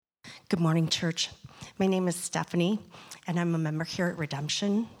Good morning, church. My name is Stephanie, and I'm a member here at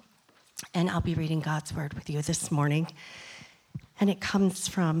Redemption, and I'll be reading God's word with you this morning. And it comes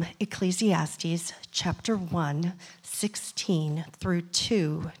from Ecclesiastes chapter 1, 16 through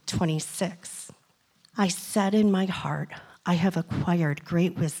 2, 26. I said in my heart, I have acquired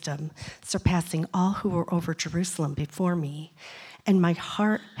great wisdom, surpassing all who were over Jerusalem before me. And my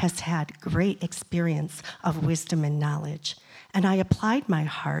heart has had great experience of wisdom and knowledge. And I applied my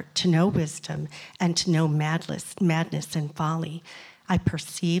heart to know wisdom and to know madness and folly. I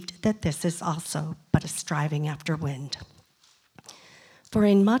perceived that this is also but a striving after wind. For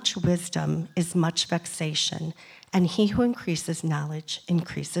in much wisdom is much vexation, and he who increases knowledge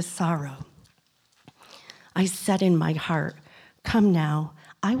increases sorrow. I said in my heart, come now,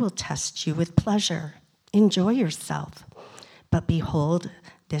 I will test you with pleasure. Enjoy yourself. But behold,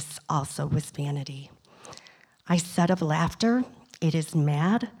 this also was vanity. I said of laughter, it is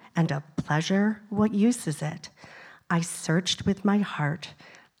mad, and of pleasure, what use is it? I searched with my heart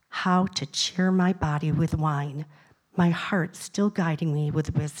how to cheer my body with wine, my heart still guiding me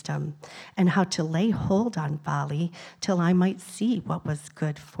with wisdom, and how to lay hold on folly till I might see what was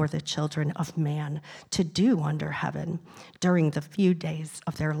good for the children of man to do under heaven during the few days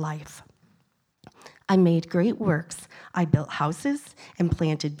of their life. I made great works. I built houses and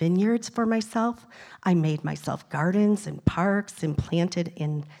planted vineyards for myself. I made myself gardens and parks and planted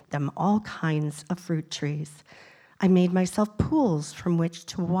in them all kinds of fruit trees. I made myself pools from which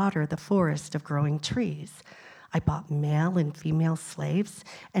to water the forest of growing trees. I bought male and female slaves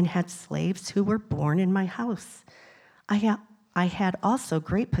and had slaves who were born in my house. I had also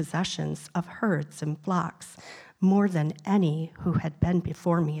great possessions of herds and flocks, more than any who had been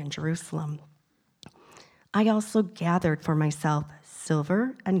before me in Jerusalem. I also gathered for myself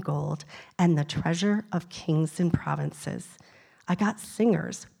silver and gold and the treasure of kings and provinces. I got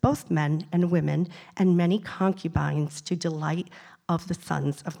singers, both men and women, and many concubines to delight of the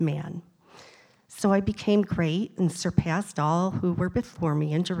sons of man. So I became great and surpassed all who were before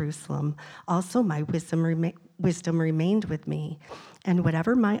me in Jerusalem. Also my wisdom remained with me, and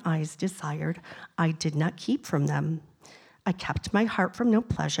whatever my eyes desired, I did not keep from them. I kept my heart from no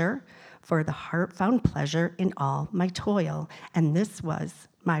pleasure, for the heart found pleasure in all my toil, and this was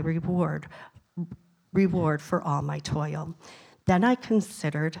my reward for all my toil. Then I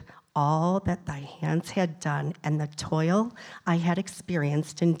considered all that thy hands had done, and the toil I had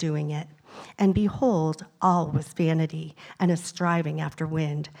experienced in doing it. And behold, all was vanity, and a striving after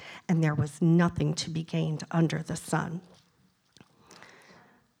wind, and there was nothing to be gained under the sun.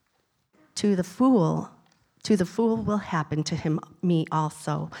 To the fool will happen to me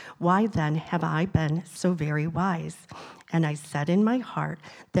also. Why then have I been so very wise? And I said in my heart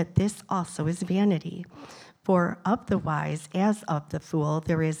that this also is vanity. For of the wise as of the fool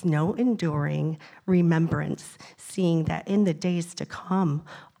there is no enduring remembrance, seeing that in the days to come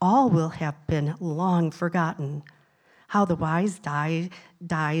all will have been long forgotten. How the wise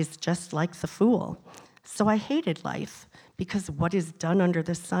dies just like the fool. So I hated life, because what is done under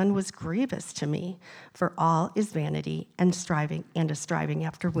the sun was grievous to me, for all is vanity and a striving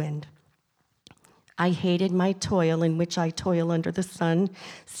after wind. I hated my toil in which I toil under the sun,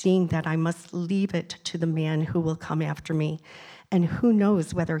 seeing that I must leave it to the man who will come after me, and who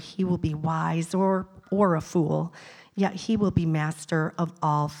knows whether he will be wise or a fool, yet he will be master of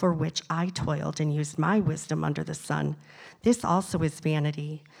all for which I toiled and used my wisdom under the sun. This also is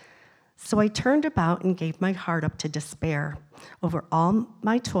vanity. So I turned about and gave my heart up to despair over all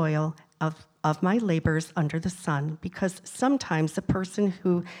my toil of my labors under the sun, because sometimes a person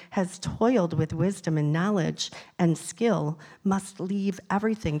who has toiled with wisdom and knowledge and skill must leave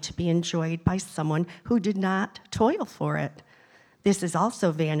everything to be enjoyed by someone who did not toil for it. This is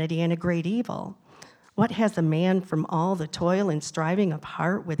also vanity and a great evil. What has a man from all the toil and striving of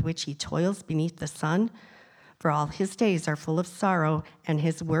heart with which he toils beneath the sun? For all his days are full of sorrow, and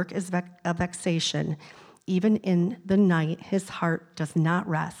his work is a vexation. Even in the night his heart does not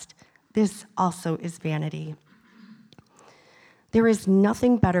rest. This also is vanity. There is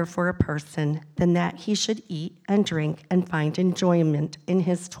nothing better for a person than that he should eat and drink and find enjoyment in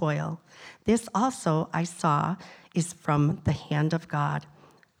his toil. This also I saw is from the hand of God.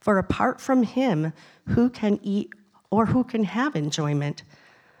 For apart from him, who can eat or who can have enjoyment?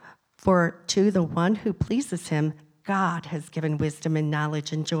 For to the one who pleases him, God has given wisdom and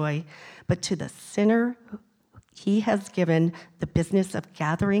knowledge and joy, but to the sinner, he has given the business of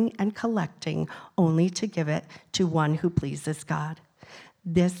gathering and collecting only to give it to one who pleases God.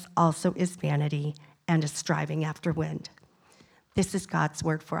 This also is vanity and a striving after wind. This is God's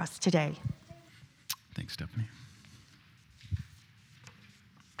word for us today. Thanks, Stephanie.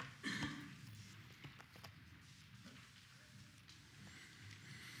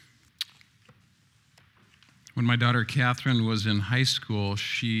 When my daughter Catherine was in high school,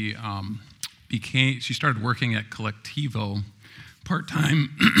 she started working at Collectivo part-time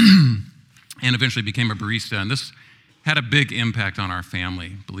and eventually became a barista. And this had a big impact on our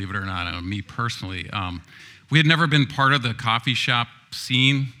family, believe it or not, and on me personally. We had never been part of the coffee shop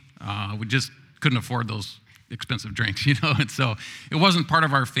scene. We just couldn't afford those expensive drinks, and so it wasn't part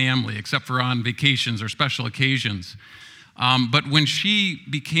of our family except for on vacations or special occasions. But when she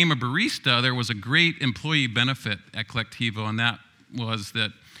became a barista, there was a great employee benefit at Collectivo, and that was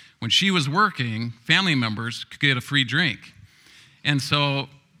that when she was working, family members could get a free drink. And so,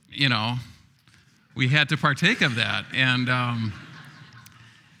 we had to partake of that. And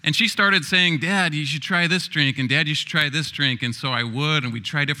she started saying, "Dad, you should try this drink," and "Dad, you should try this drink." And so I would, and we'd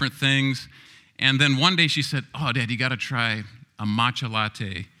try different things. And then one day she said, "Oh, Dad, you got to try a matcha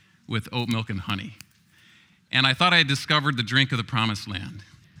latte with oat milk and honey." And I thought I had discovered the drink of the promised land,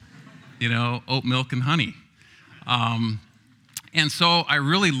 oat milk and honey. And so I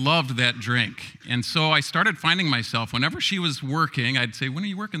really loved that drink. And so I started finding myself, whenever she was working, I'd say, "When are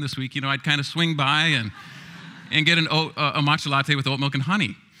you working this week?" I'd kind of swing by and get a matcha latte with oat milk and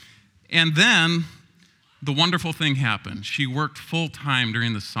honey. And then the wonderful thing happened. She worked full-time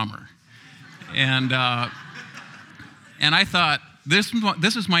during the summer. And I thought,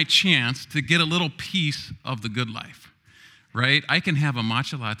 this is my chance to get a little piece of the good life, right? I can have a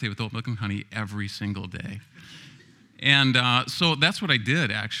matcha latte with oat milk and honey every single day. And so that's what I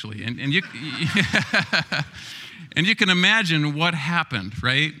did, actually. And you and you can imagine what happened,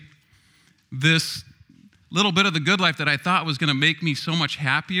 right? This little bit of the good life that I thought was going to make me so much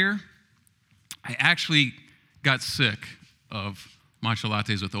happier, I actually got sick of matcha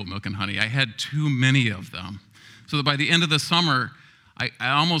lattes with oat milk and honey. I had too many of them. So that by the end of the summer, I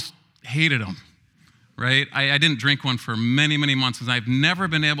almost hated them, right? I didn't drink one for many, many months, and I've never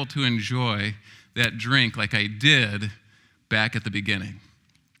been able to enjoy that drink like I did back at the beginning.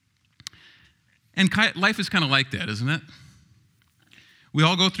 And life is kind of like that, isn't it? We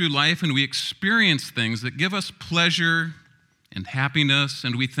all go through life and we experience things that give us pleasure and happiness,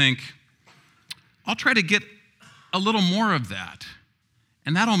 and we think, I'll try to get a little more of that,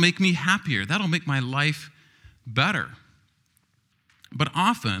 and that'll make me happier. That'll make my life better. But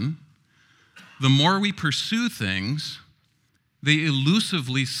often, the more we pursue things, they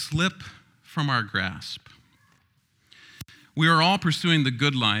elusively slip from our grasp. We are all pursuing the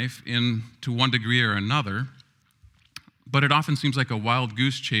good life to one degree or another, but it often seems like a wild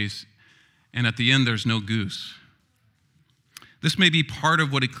goose chase, and at the end, there's no goose. This may be part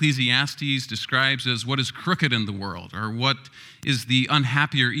of what Ecclesiastes describes as what is crooked in the world, or what is the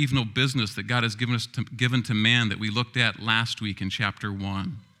unhappy or evil business that God has given to man that we looked at last week in chapter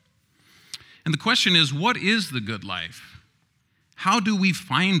 1. And the question is, what is the good life? How do we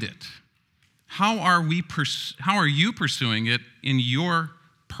find it? How are you pursuing it in your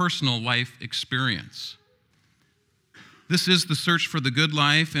personal life experience? This is the search for the good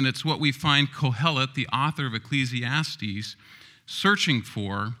life, and it's what we find Kohelet, the author of Ecclesiastes, searching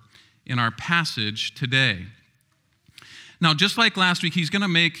for in our passage today. Now, just like last week, he's going to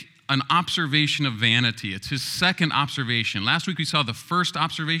make an observation of vanity. It's his second observation. Last week we saw the first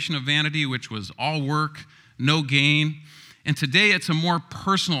observation of vanity, which was all work, no gain. And today it's a more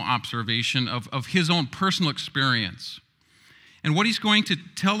personal observation of his own personal experience. And what he's going to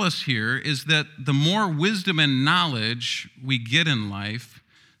tell us here is that the more wisdom and knowledge we get in life,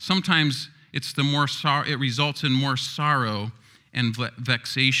 sometimes it results in more sorrow and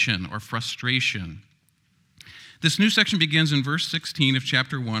vexation or frustration. This new section begins in verse 16 of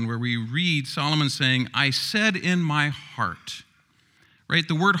chapter 1, where we read Solomon saying, "I said in my heart." Right?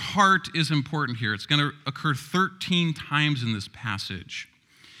 The word heart is important here. It's going to occur 13 times in this passage.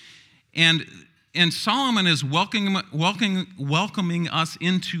 And Solomon is welcoming us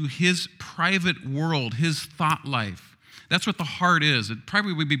into his private world, his thought life. That's what the heart is. It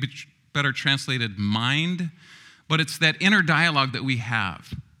probably would be better translated mind, but it's that inner dialogue that we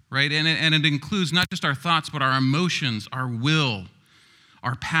have, right? And it includes not just our thoughts, but our emotions, our will,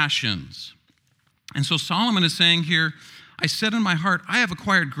 our passions. And so Solomon is saying here, "I said in my heart, I have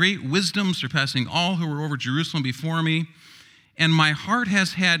acquired great wisdom, surpassing all who were over Jerusalem before me. And my heart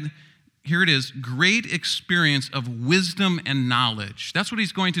has had," here it is, "great experience of wisdom and knowledge." That's what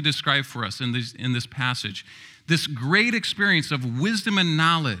he's going to describe for us in this passage. This great experience of wisdom and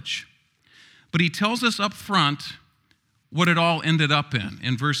knowledge. But he tells us up front what it all ended up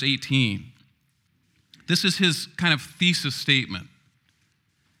in verse 18. This is his kind of thesis statement.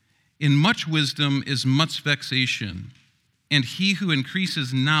 "In much wisdom is much vexation, and he who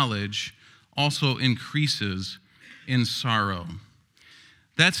increases knowledge also increases in sorrow."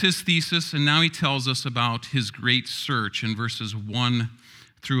 That's his thesis, and now he tells us about his great search in verses 1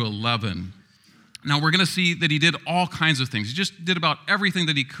 through 11. Now, we're going to see that he did all kinds of things. He just did about everything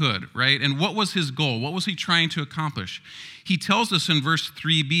that he could, right? And what was his goal? What was he trying to accomplish? He tells us in verse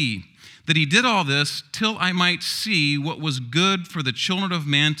 3b that he did all this till I might see what was good for the children of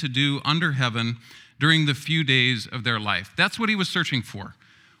man to do under heaven during the few days of their life. That's what he was searching for.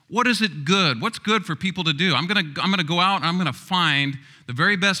 What is it good? What's good for people to do? I'm going to go out and I'm going to find the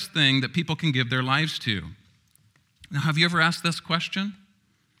very best thing that people can give their lives to. Now, have you ever asked this question?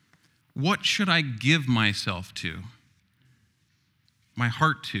 What should I give myself to? My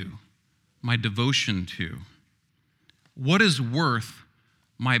heart to? My devotion to? What is worth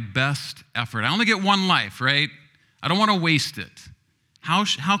my best effort? I only get one life, right? I don't want to waste it. How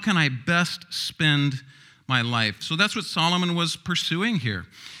can I best spend my life? So that's what Solomon was pursuing here.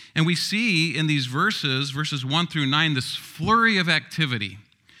 And we see in these verses 1 through 9, this flurry of activity,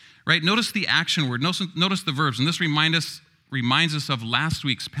 right? Notice the action word, notice the verbs, and this reminds us of last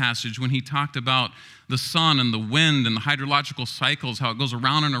week's passage when he talked about the sun and the wind and the hydrological cycles, how it goes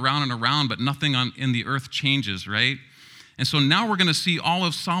around and around and around, but nothing in the earth changes, right? And so now we're going to see all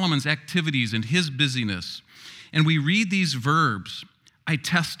of Solomon's activities and his busyness. And we read these verbs: I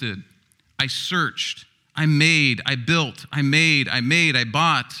tested, I searched, I made, I built, I made, I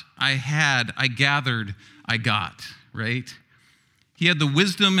bought, I had, I gathered, I got, right? He had the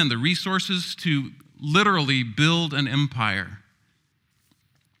wisdom and the resources to literally build an empire.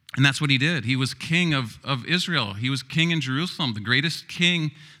 And that's what he did. He was king of Israel. He was king in Jerusalem, the greatest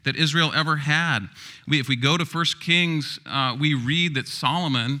king that Israel ever had. If we go to 1 Kings, we read that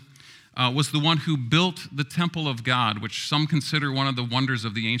Solomon was the one who built the temple of God, which some consider one of the wonders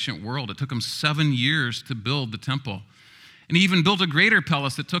of the ancient world. It took him 7 years to build the temple. And he even built a greater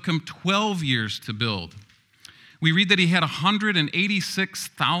palace that took him 12 years to build. We read that he had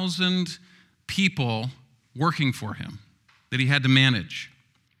 186,000 people working for him that he had to manage.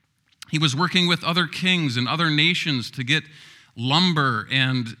 He was working with other kings and other nations to get lumber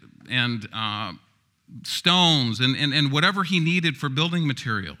and stones and whatever he needed for building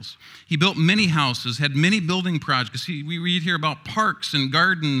materials. He built many houses, had many building projects. We read here about parks and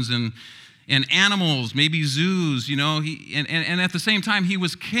gardens and animals, maybe zoos, you know. And at the same time, he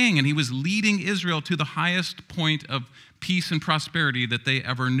was king, and he was leading Israel to the highest point of peace and prosperity that they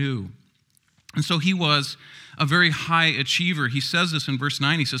ever knew. And so he was a very high achiever. He says this in verse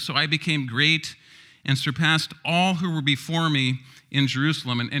 9. He says, so I became great and surpassed all who were before me in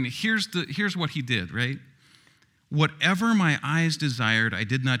Jerusalem. And here's what he did, right? Whatever my eyes desired, I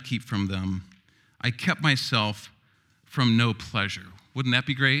did not keep from them. I kept myself from no pleasure. Wouldn't that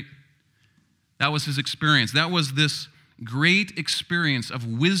be great? That was his experience. That was this great experience of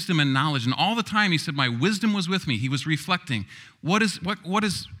wisdom and knowledge. And all the time he said, my wisdom was with me. He was reflecting. What is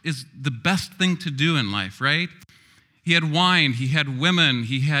the best thing to do in life, right? He had wine, he had women,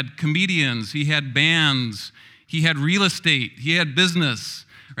 he had comedians, he had bands, he had real estate, he had business,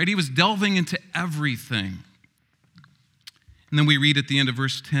 right? He was delving into everything. And then we read at the end of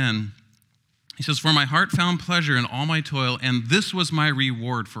verse 10, he says, for my heart found pleasure in all my toil, and this was my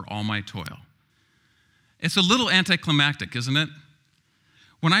reward for all my toil. It's a little anticlimactic, isn't it?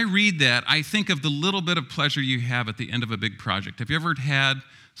 When I read that, I think of the little bit of pleasure you have at the end of a big project. Have you ever had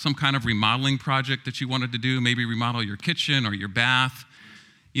some kind of remodeling project that you wanted to do, maybe remodel your kitchen or your bath,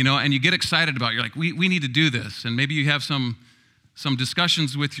 you know, and you get excited about it. You're like, we need to do this. And maybe you have some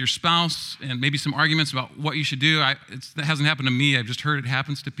discussions with your spouse and maybe some arguments about what you should do. That hasn't happened to me. I've just heard it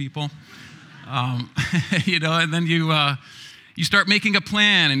happens to people. You know, and then you start making a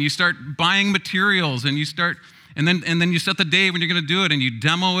plan and you start buying materials and then you set the day when you're going to do it and you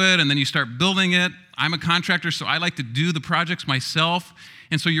demo it and then you start building it. I'm a contractor, so I like to do the projects myself.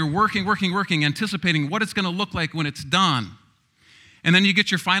 And so you're working, anticipating what it's going to look like when it's done. And then you get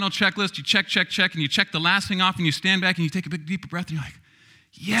your final checklist, you check, and you check the last thing off and you stand back and you take a big deep breath and you're like,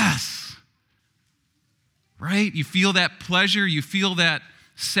 yes, right? You feel that pleasure, you feel that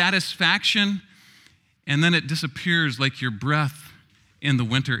satisfaction, and then it disappears like your breath in the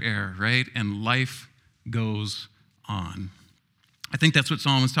winter air, right? And life goes on. I think that's what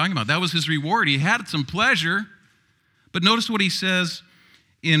Solomon's talking about. That was his reward. He had some pleasure, but notice what he says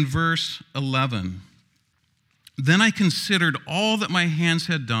in verse 11. Then I considered all that my hands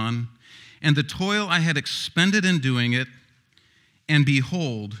had done and the toil I had expended in doing it, and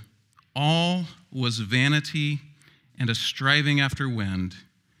behold, all was vanity and a striving after wind.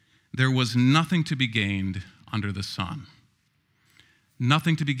 There was nothing to be gained under the sun.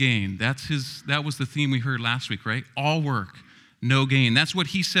 Nothing to be gained. That was the theme we heard last week, right? All work, no gain. That's what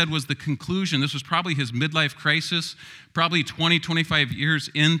he said was the conclusion. This was probably his midlife crisis, probably 20, 25 years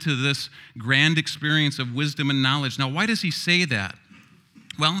into this grand experience of wisdom and knowledge. Now, why does he say that?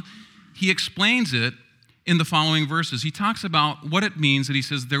 Well, he explains it in the following verses. He talks about what it means that he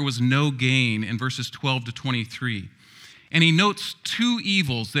says there was no gain in verses 12 to 23. And he notes two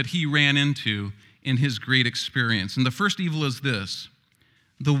evils that he ran into in his great experience. And the first evil is this: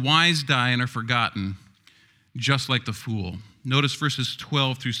 the wise die and are forgotten, just like the fool. Notice verses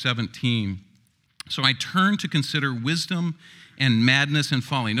 12 through 17. So I turn to consider wisdom and madness and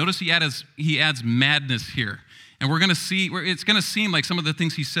folly. Notice he adds madness here. And we're going to see, it's going to seem like some of the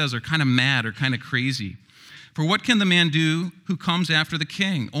things he says are kind of mad or kind of crazy. For what can the man do who comes after the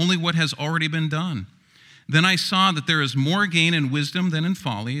king? Only what has already been done. Then I saw that there is more gain in wisdom than in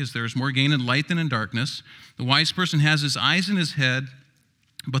folly, as there is more gain in light than in darkness. The wise person has his eyes in his head,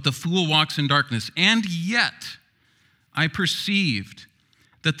 but the fool walks in darkness. And yet I perceived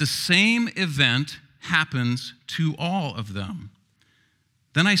that the same event happens to all of them.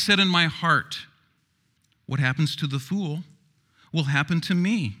 Then I said in my heart, what happens to the fool will happen to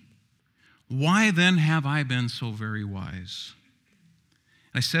me. Why then have I been so very wise?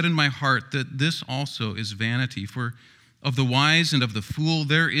 I said in my heart that this also is vanity, for of the wise and of the fool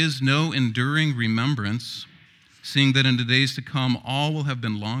there is no enduring remembrance, seeing that in the days to come all will have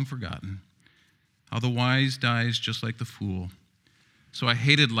been long forgotten. How the wise dies just like the fool. So I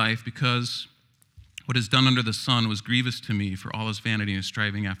hated life because what is done under the sun was grievous to me, for all is vanity and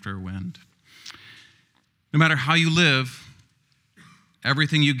striving after a wind. No matter how you live,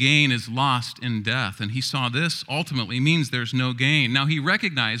 everything you gain is lost in death. And he saw this ultimately means there's no gain. Now he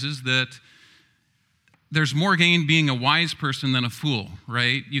recognizes that there's more gain being a wise person than a fool,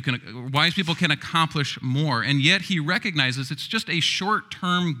 right? Wise people can accomplish more. And yet he recognizes it's just a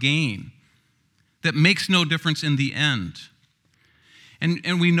short-term gain that makes no difference in the end.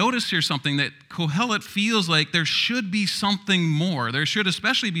 And we notice here something that Kohelet feels like there should be something more. There should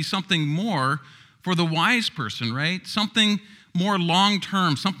especially be something more for the wise person, right? Something more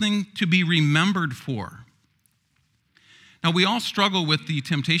long-term, something to be remembered for. Now, we all struggle with the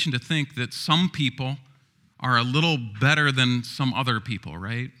temptation to think that some people are a little better than some other people,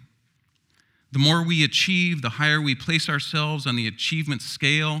 right? The more we achieve, the higher we place ourselves on the achievement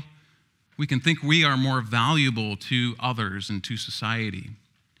scale, we can think we are more valuable to others and to society.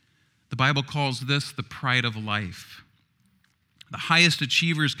 The Bible calls this the pride of life. The highest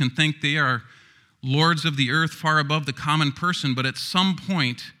achievers can think they are lords of the earth far above the common person, but at some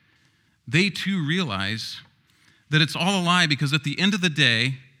point, they too realize that it's all a lie, because at the end of the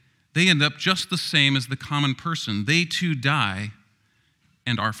day, they end up just the same as the common person. They too die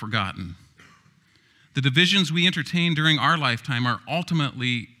and are forgotten. The divisions we entertain during our lifetime are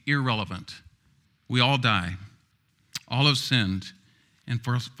ultimately irrelevant. We all die. All have sinned and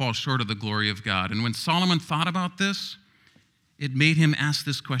fall short of the glory of God. And when Solomon thought about this, it made him ask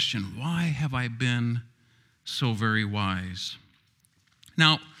this question: why have I been so very wise?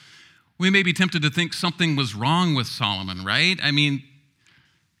 Now, we may be tempted to think something was wrong with Solomon, right? I mean,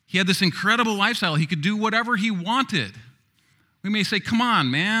 he had this incredible lifestyle. He could do whatever he wanted. We may say, come on,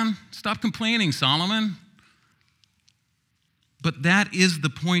 man, stop complaining, Solomon. But that is the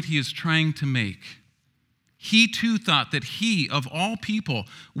point he is trying to make. He too thought that he, of all people,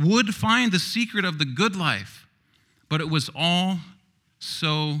 would find the secret of the good life, but it was all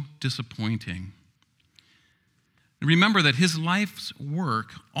so disappointing. Remember that his life's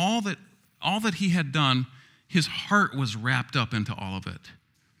work, all that he had done, his heart was wrapped up into all of it.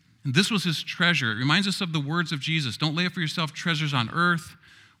 And this was his treasure. It reminds us of the words of Jesus. Don't lay up for yourself treasures on earth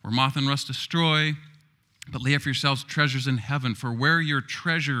where moth and rust destroy, but lay up for yourselves treasures in heaven. For where your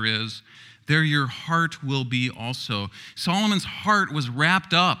treasure is, there your heart will be also. Solomon's heart was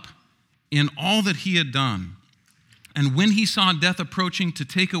wrapped up in all that he had done. And when he saw death approaching to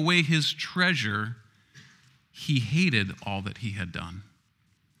take away his treasure, he hated all that he had done.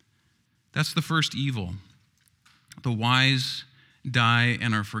 That's the first evil. The wise die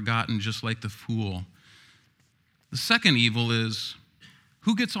and are forgotten just like the fool. The second evil is,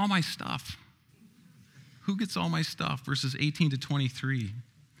 who gets all my stuff? Who gets all my stuff? Verses 18 to 23.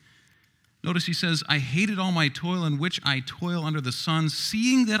 Notice he says, I hated all my toil in which I toil under the sun,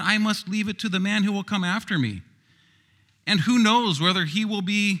 seeing that I must leave it to the man who will come after me. And who knows whether he will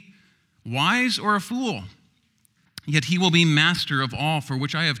be wise or a fool? Yet he will be master of all for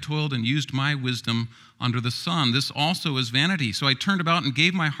which I have toiled and used my wisdom under the sun. This also is vanity. So I turned about and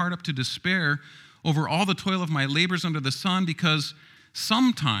gave my heart up to despair over all the toil of my labors under the sun, because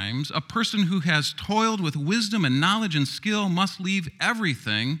sometimes a person who has toiled with wisdom and knowledge and skill must leave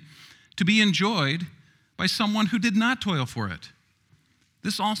everything to be enjoyed by someone who did not toil for it.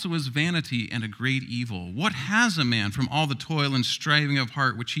 This also is vanity and a great evil. What has a man from all the toil and striving of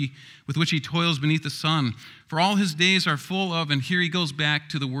heart with which he toils beneath the sun? For all his days are full of, and here he goes back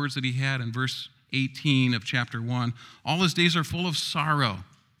to the words that he had in verse 18 of chapter 1, all his days are full of sorrow,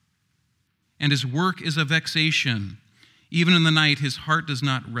 and his work is a vexation. Even in the night his heart does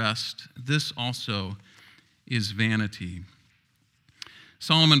not rest. This also is vanity.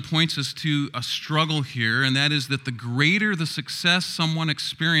 Solomon points us to a struggle here, and that is that the greater the success someone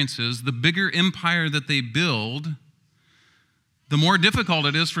experiences, the bigger empire that they build, the more difficult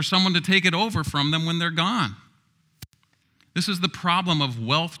it is for someone to take it over from them when they're gone. This is the problem of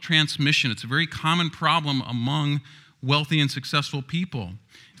wealth transmission. It's a very common problem among wealthy and successful people.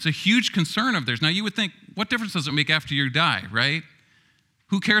 It's a huge concern of theirs. Now, you would think, what difference does it make after you die, right?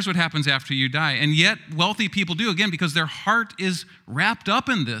 Who cares what happens after you die? And yet, wealthy people do, again, because their heart is wrapped up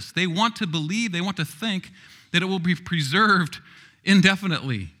in this. They want to believe, they want to think that it will be preserved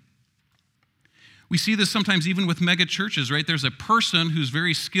indefinitely. We see this sometimes even with mega churches, right? There's a person who's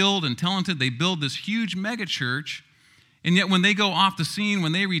very skilled and talented. They build this huge mega church, and yet when they go off the scene,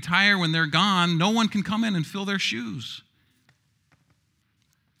 when they retire, when they're gone, no one can come in and fill their shoes.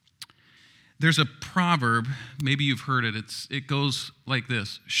 There's a proverb, maybe you've heard it. It goes like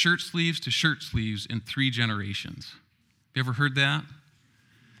this: shirt sleeves to shirt sleeves in 3 generations. Have you ever heard that?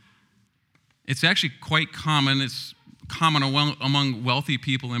 It's actually quite common. It's common among wealthy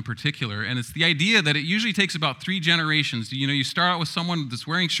people in particular, and it's the idea that it usually takes about 3 generations. You start out with someone that's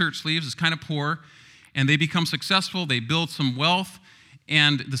wearing shirt sleeves, is kind of poor, and they become successful, they build some wealth,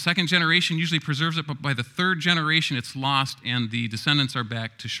 and the second generation usually preserves it, but by the 3rd generation, it's lost, and the descendants are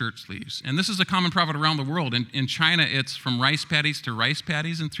back to shirt sleeves. And this is a common proverb around the world. In China, it's from rice paddies to rice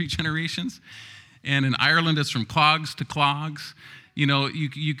paddies in 3 generations. And in Ireland, it's from clogs to clogs.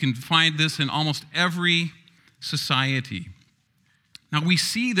 You can find this in almost every society. Now, we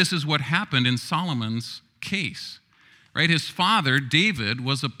see this is what happened in Solomon's case, right? His father, David,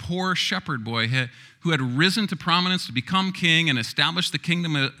 was a poor shepherd boy who had risen to prominence to become king and establish the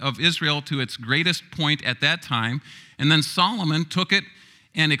kingdom of Israel to its greatest point at that time. And then Solomon took it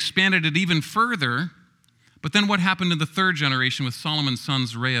and expanded it even further. But then what happened in the 3rd generation with Solomon's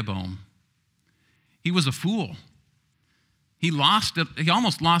sons, Rehoboam? He was a fool. He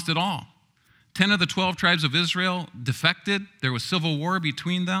almost lost it all. 10 of the 12 tribes of Israel defected. There was civil war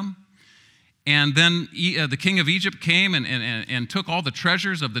between them. And then the king of Egypt came and took all the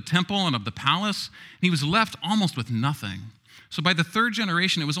treasures of the temple and of the palace. And he was left almost with nothing. So by the 3rd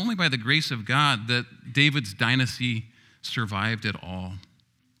generation, it was only by the grace of God that David's dynasty survived at all.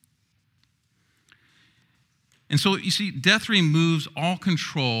 And so you see, death removes all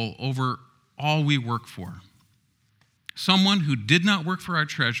control over all we work for. Someone who did not work for our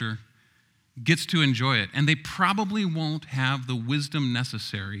treasure gets to enjoy it. And they probably won't have the wisdom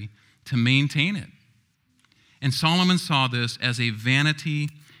necessary to maintain it. And Solomon saw this as a vanity,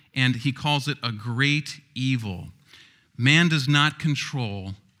 and he calls it a great evil. Man does not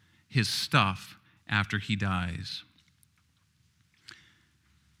control his stuff after he dies.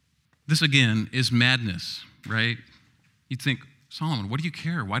 This, again, is madness, right? You'd think, Solomon, what do you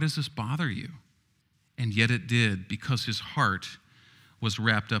care? Why does this bother you? And yet it did, because his heart was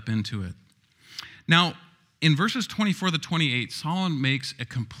wrapped up into it. Now, in verses 24 to 28, Solomon makes a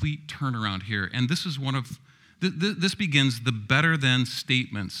complete turnaround here, and this is this begins the better than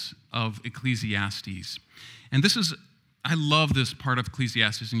statements of Ecclesiastes. And I love this part of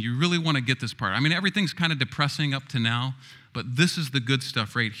Ecclesiastes, and you really want to get this part. I mean, everything's kind of depressing up to now, but this is the good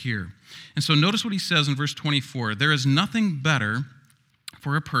stuff right here. And so notice what he says in verse 24. There is nothing better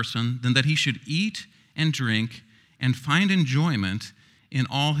for a person than that he should eat and drink and find enjoyment in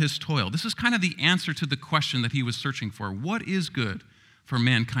all his toil. This is kind of the answer to the question that he was searching for. What is good for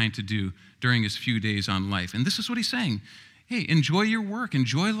mankind to do during his few days on life? And this is what he's saying. Hey, enjoy your work,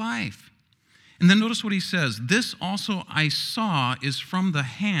 enjoy life. And then notice what he says. This also I saw is from the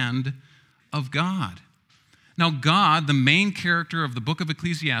hand of God. Now, God, the main character of the book of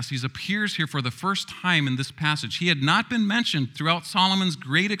Ecclesiastes, appears here for the first time in this passage. He had not been mentioned throughout Solomon's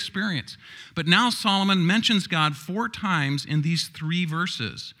great experience, but now Solomon mentions God 4 times in these 3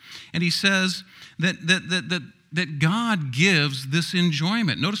 verses. And he says that God gives this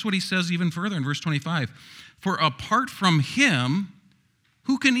enjoyment. Notice what he says even further in verse 25. For apart from him,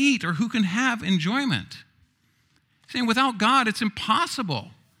 who can eat or who can have enjoyment? He's saying without God, it's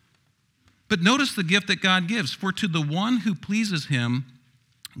impossible. But notice the gift that God gives. For to the one who pleases him,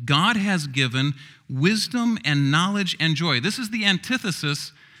 God has given wisdom and knowledge and joy. This is the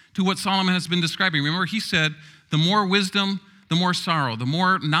antithesis to what Solomon has been describing. Remember, he said, the more wisdom, the more sorrow. The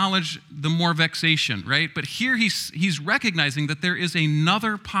more knowledge, the more vexation, right? But here he's recognizing that there is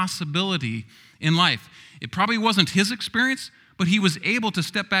another possibility in life. It probably wasn't his experience, but he was able to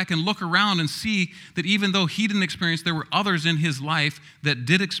step back and look around and see that even though he didn't experience, there were others in his life that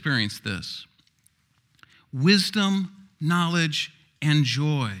did experience this. Wisdom, knowledge, and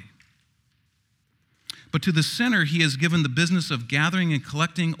joy. But to the sinner, he has given the business of gathering and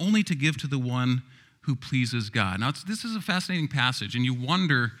collecting only to give to the one who pleases God. Now, this is a fascinating passage, and you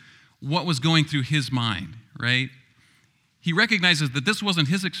wonder what was going through his mind, right? He recognizes that this wasn't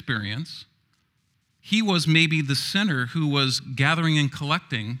his experience. He was maybe the sinner who was gathering and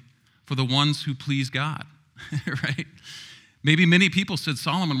collecting for the ones who please God, right? Maybe many people said,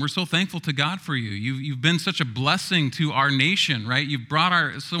 Solomon, we're so thankful to God for you. You've been such a blessing to our nation, right? You've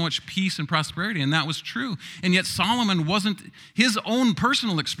brought so much peace and prosperity, and that was true. And yet Solomon wasn't, his own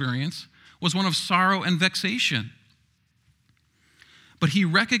personal experience was one of sorrow and vexation. But he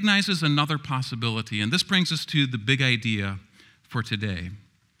recognizes another possibility, and this brings us to the big idea for today.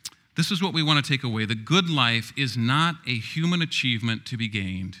 This is what we want to take away. The good life is not a human achievement to be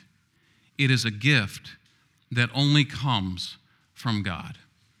gained. It is a gift that only comes from God.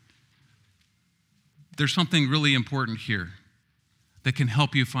 There's something really important here that can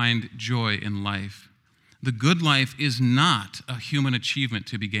help you find joy in life. The good life is not a human achievement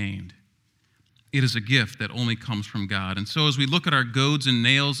to be gained. It is a gift that only comes from God. And so as we look at our goads and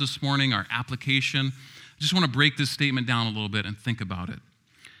nails this morning, our application, I just want to break this statement down a little bit and think about it.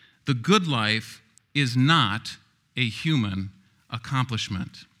 The good life is not a human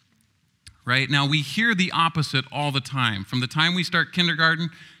accomplishment. Right? Now, we hear the opposite all the time. From the time we start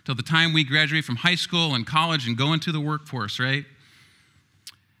kindergarten till the time we graduate from high school and college and go into the workforce, right?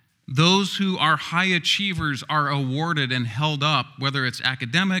 Those who are high achievers are awarded and held up, whether it's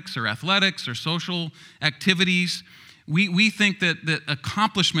academics or athletics or social activities. We think that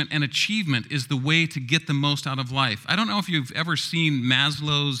accomplishment and achievement is the way to get the most out of life. I don't know if you've ever seen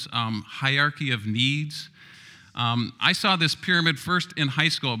Maslow's hierarchy of needs. I saw this pyramid first in high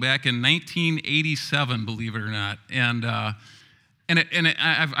school back in 1987, believe it or not, and I've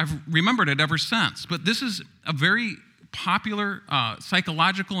remembered it ever since. But this is a very popular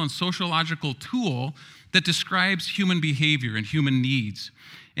psychological and sociological tool that describes human behavior and human needs.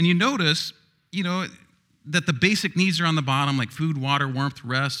 And you notice, that the basic needs are on the bottom, like food, water, warmth,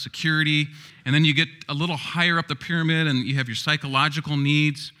 rest, security, and then you get a little higher up the pyramid, and you have your psychological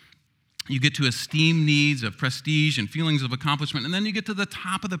needs. You get to esteem needs of prestige and feelings of accomplishment, and then you get to the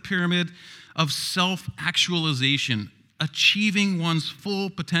top of the pyramid of self-actualization, achieving one's full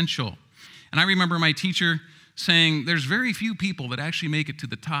potential. And I remember my teacher saying, there's very few people that actually make it to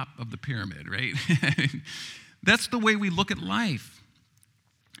the top of the pyramid, right? That's the way we look at life.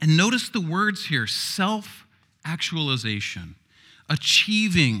 And notice the words here, self-actualization,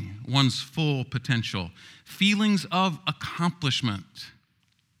 achieving one's full potential, feelings of accomplishment.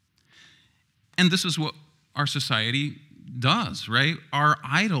 And this is what our society does, right? Our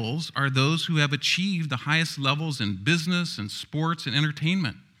idols are those who have achieved the highest levels in business and sports and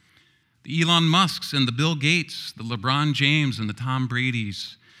entertainment. The Elon Musks and the Bill Gates, the LeBron James and the Tom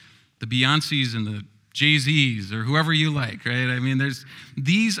Bradys, the Beyoncés and the Jay-Z's or whoever you like, right? I mean,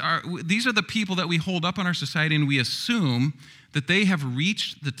 these are the people that we hold up in our society, and we assume that they have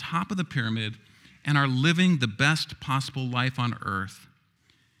reached the top of the pyramid and are living the best possible life on earth.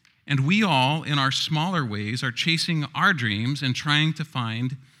 And we all, in our smaller ways, are chasing our dreams and trying to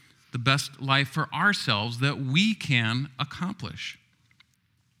find the best life for ourselves that we can accomplish.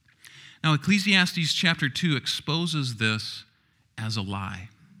 Now, Ecclesiastes chapter 2 exposes this as a lie.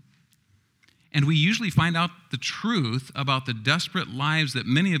 And we usually find out the truth about the desperate lives that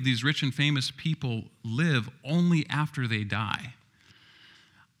many of these rich and famous people live only after they die.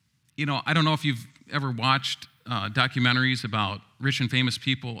 I don't know if you've ever watched documentaries about rich and famous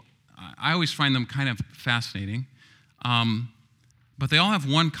people. I always find them kind of fascinating. But they all have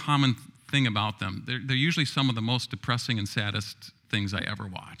one common thing about them. They're usually some of the most depressing and saddest things I ever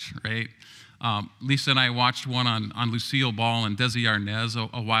watch, right? Lisa and I watched one on Lucille Ball and Desi Arnaz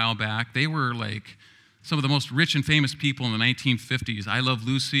a while back. They were like some of the most rich and famous people in the 1950s. I Love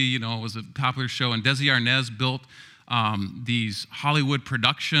Lucy, was a popular show, and Desi Arnaz built these Hollywood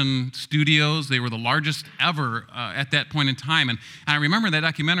production studios. They were the largest ever at that point in time. And I remember in that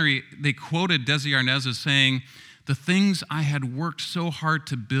documentary, they quoted Desi Arnaz as saying, "The things I had worked so hard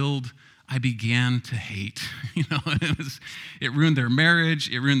to build, I began to hate." It ruined their marriage,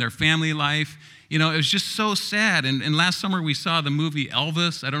 it ruined their family life. It was just so sad. And last summer we saw the movie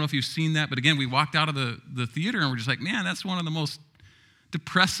Elvis. I don't know if you've seen that, but again, we walked out of the theater and we're just like, man, that's one of the most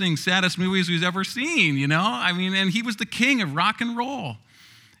depressing, saddest movies we've ever seen, you know? I mean, and he was the king of rock and roll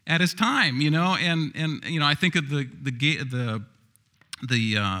at his time, you know? And you know, I think of the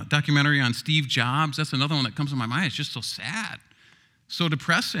documentary on Steve Jobs. That's another one that comes to my mind. It's just so sad, so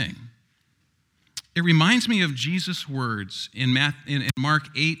depressing. It reminds me of Jesus' words in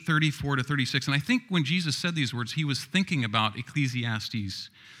Mark 8:34-36. And I think when Jesus said these words, he was thinking about Ecclesiastes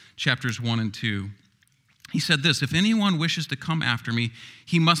chapters 1 and 2. He said this, "If anyone wishes to come after me,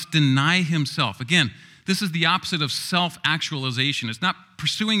 he must deny himself." Again, this is the opposite of self-actualization. It's not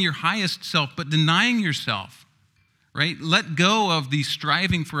pursuing your highest self, but denying yourself, right? Let go of the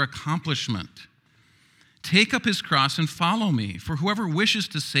striving for accomplishment. "Take up his cross and follow me. For whoever wishes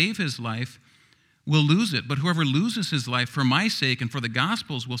to save his life will lose it, but whoever loses his life for my sake and for the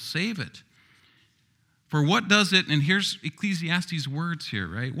gospel's will save it. For what does it," and here's Ecclesiastes' words here,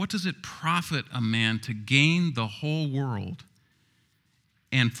 right? "What does it profit a man to gain the whole world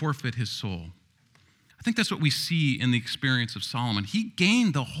and forfeit his soul?" I think that's what we see in the experience of Solomon. He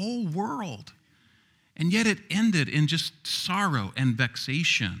gained the whole world, and yet it ended in just sorrow and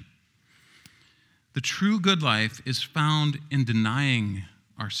vexation. The true good life is found in denying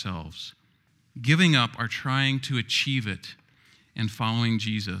ourselves, giving up our trying to achieve it, and following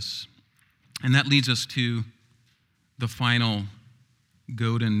Jesus. And that leads us to the final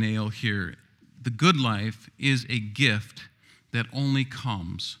goad and nail here. The good life is a gift that only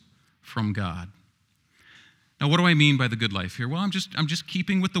comes from God. Now, what do I mean by the good life here? Well, I'm just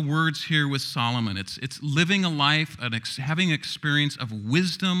keeping with the words here with Solomon. It's living a life, having an experience of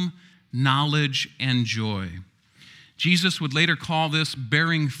wisdom, knowledge, and joy. Jesus would later call this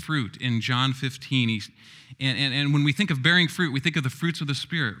bearing fruit in John 15. And when we think of bearing fruit, we think of the fruits of the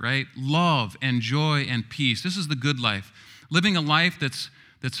Spirit, right? Love and joy and peace. This is the good life. Living a life that's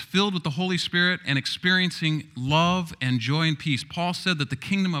filled with the Holy Spirit and experiencing love and joy and peace. Paul said that the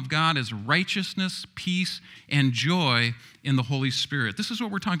kingdom of God is righteousness, peace, and joy in the Holy Spirit. This is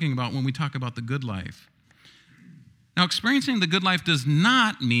what we're talking about when we talk about the good life. Now, experiencing the good life does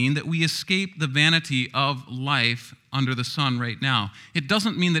not mean that we escape the vanity of life under the sun right now. It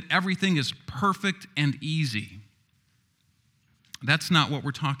doesn't mean that everything is perfect and easy. That's not what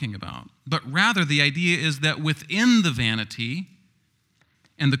we're talking about. But rather, the idea is that within the vanity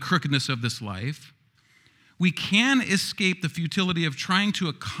and the crookedness of this life, we can escape the futility of trying to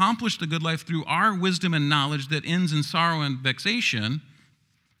accomplish the good life through our wisdom and knowledge that ends in sorrow and vexation,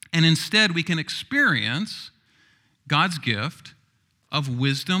 and instead we can experience God's gift of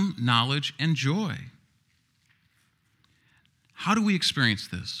wisdom, knowledge, and joy. How do we experience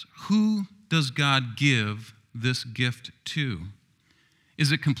this? Who does God give this gift to?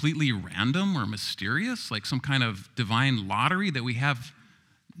 Is it completely random or mysterious, like some kind of divine lottery that we have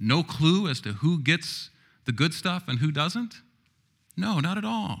no clue as to who gets the good stuff and who doesn't? No, not at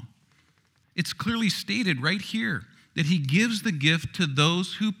all. It's clearly stated right here that he gives the gift to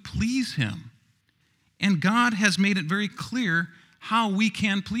those who please him. And God has made it very clear how we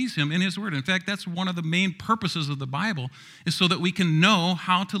can please him in his word. In fact, that's one of the main purposes of the Bible, is so that we can know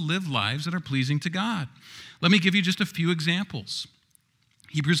how to live lives that are pleasing to God. Let me give you just a few examples.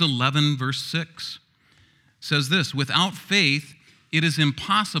 Hebrews 11, verse 6 says this, "Without faith, it is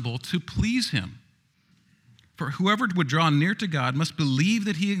impossible to please him. For whoever would draw near to God must believe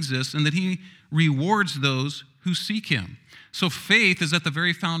that he exists and that he rewards those who seek him." So faith is at the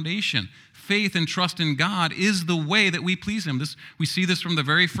very foundation. Faith and trust in God is the way that we please him. We see this from the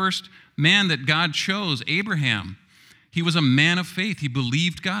very first man that God chose, Abraham. He was a man of faith. He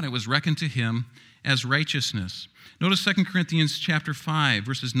believed God. It was reckoned to him as righteousness. Notice 2 Corinthians chapter 5,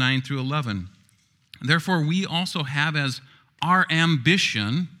 verses 9 through 11. "Therefore, we also have as our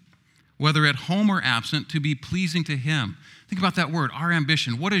ambition, whether at home or absent, to be pleasing to him." Think about that word, our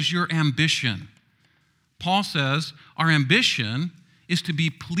ambition. What is your ambition? Paul says our ambition is to be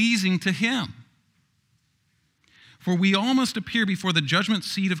pleasing to him. "For we all must appear before the judgment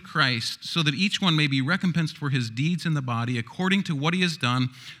seat of Christ, so that each one may be recompensed for his deeds in the body, according to what he has done,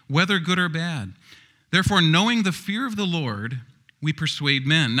 whether good or bad. Therefore, knowing the fear of the Lord, we persuade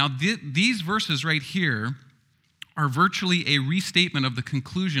men." Now, these verses right here are virtually a restatement of the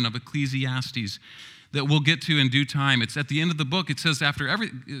conclusion of Ecclesiastes that we'll get to in due time. It's at the end of the book. It says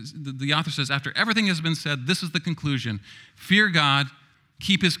the author says, after everything has been said, this is the conclusion. Fear God,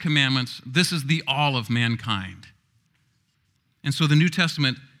 keep his commandments. This is the all of mankind. And so the New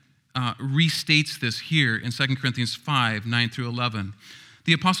Testament restates this here in 2 Corinthians 5, 9 through 11.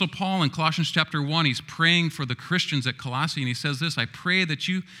 The Apostle Paul in Colossians chapter 1, he's praying for the Christians at Colossae, and he says this, "I pray that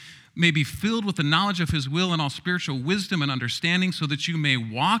you may be filled with the knowledge of his will and all spiritual wisdom and understanding, so that you may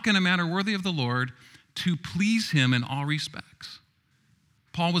walk in a manner worthy of the Lord, to please him in all respects."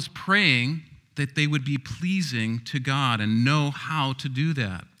 Paul was praying that they would be pleasing to God and know how to do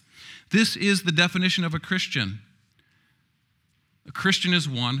that. This is the definition of a Christian. A Christian is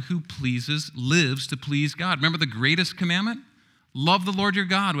one who lives to please God. Remember the greatest commandment? Love the Lord your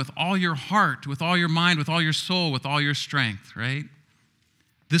God with all your heart, with all your mind, with all your soul, with all your strength, right?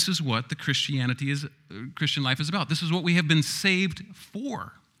 This is what the Christian life is about. This is what we have been saved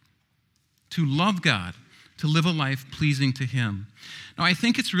for, to love God, to live a life pleasing to Him. Now, I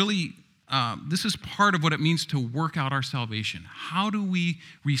think it's really, this is part of what it means to work out our salvation. How do we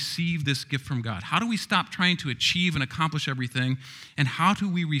receive this gift from God? How do we stop trying to achieve and accomplish everything? And how do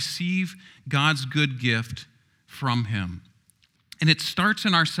we receive God's good gift from Him? And it starts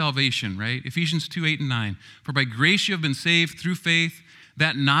in our salvation, right? Ephesians 2:8-9. For by grace you have been saved through faith,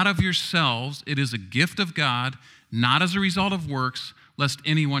 that not of yourselves, it is a gift of God, not as a result of works, lest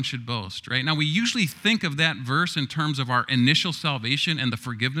anyone should boast, right? Now, we usually think of that verse in terms of our initial salvation and the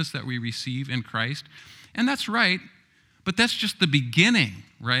forgiveness that we receive in Christ. And that's right, but that's just the beginning,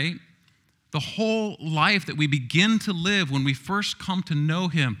 right? The whole life that we begin to live when we first come to know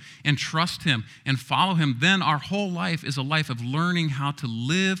Him and trust Him and follow Him, then our whole life is a life of learning how to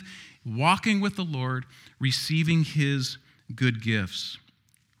live, walking with the Lord, receiving His good gifts.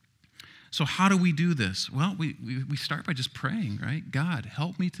 So how do we do this? Well, we start by just praying, right? God,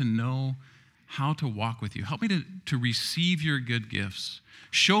 help me to know how to walk with you. Help me to receive your good gifts.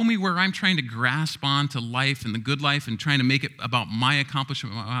 Show me where I'm trying to grasp on to life and the good life and trying to make it about my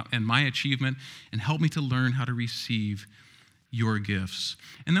accomplishment and my achievement, and help me to learn how to receive your gifts.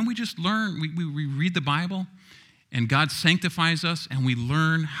 And then we just learn, we read the Bible, and God sanctifies us, and we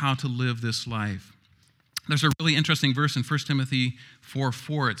learn how to live this life. There's a really interesting verse in 1 Timothy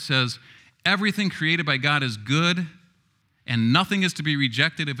 4:4. It says, everything created by God is good, and nothing is to be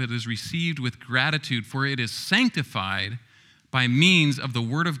rejected if it is received with gratitude, for it is sanctified by means of the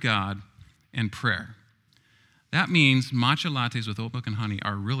word of God and prayer. That means matcha lattes with oat milk and honey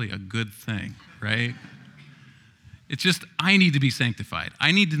are really a good thing, right? It's just, I need to be sanctified.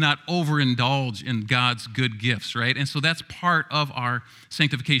 I need to not overindulge in God's good gifts, right? And so that's part of our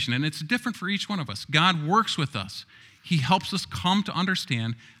sanctification, and it's different for each one of us. God works with us. He helps us come to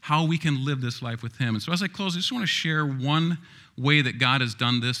understand how we can live this life with Him. And so as I close, I just want to share one way that God has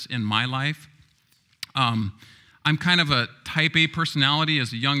done this in my life. I'm kind of a type A personality.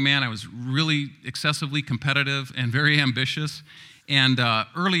 As a young man, I was really excessively competitive and very ambitious. And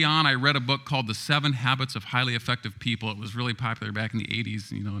early on, I read a book called The 7 Habits of Highly Effective People. It was really popular back in the 80s,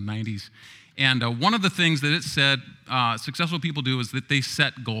 and 90s. And one of the things that it said successful people do is that they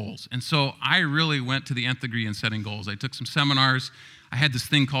set goals. And so I really went to the nth degree in setting goals. I took some seminars. I had this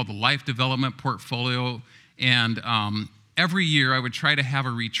thing called the Life Development Portfolio. And every year I would try to have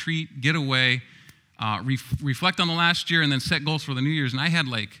a retreat, get away, reflect on the last year, and then set goals for the New Year's. And I had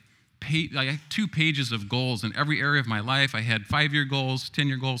like 2 pages of goals in every area of my life. I had 5-year goals,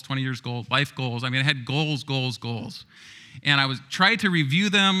 10-year goals, 20 years goals, life goals. I mean, I had goals. And I tried to review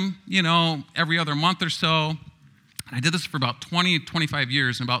them, every other month or so. And I did this for about 20, 25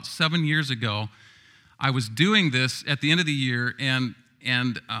 years. And about 7 years ago, I was doing this at the end of the year, and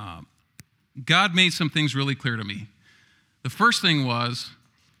God made some things really clear to me. The first thing was,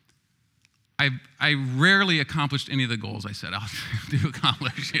 I rarely accomplished any of the goals I set out to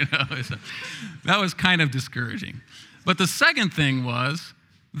accomplish. So that was kind of discouraging. But the second thing was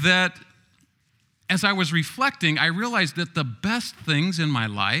that as I was reflecting, I realized that the best things in my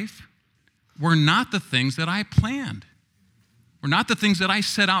life were not the things that I planned, were not the things that I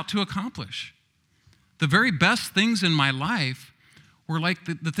set out to accomplish. The very best things in my life were like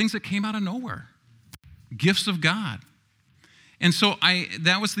the things that came out of nowhere, gifts of God. And so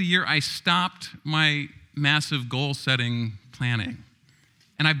that was the year I stopped my massive goal-setting planning.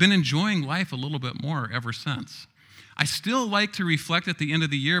 And I've been enjoying life a little bit more ever since. I still like to reflect at the end of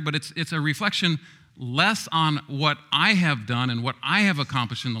the year, but it's a reflection less on what I have done and what I have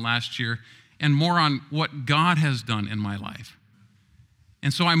accomplished in the last year, and more on what God has done in my life.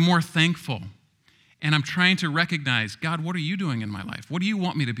 And so I'm more thankful. And I'm trying to recognize, God, what are you doing in my life? What do you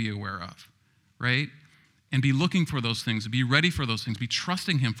want me to be aware of, right? And be looking for those things, be ready for those things, be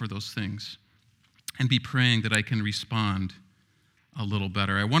trusting Him for those things, and be praying that I can respond a little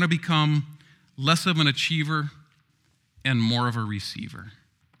better. I want to become less of an achiever and more of a receiver.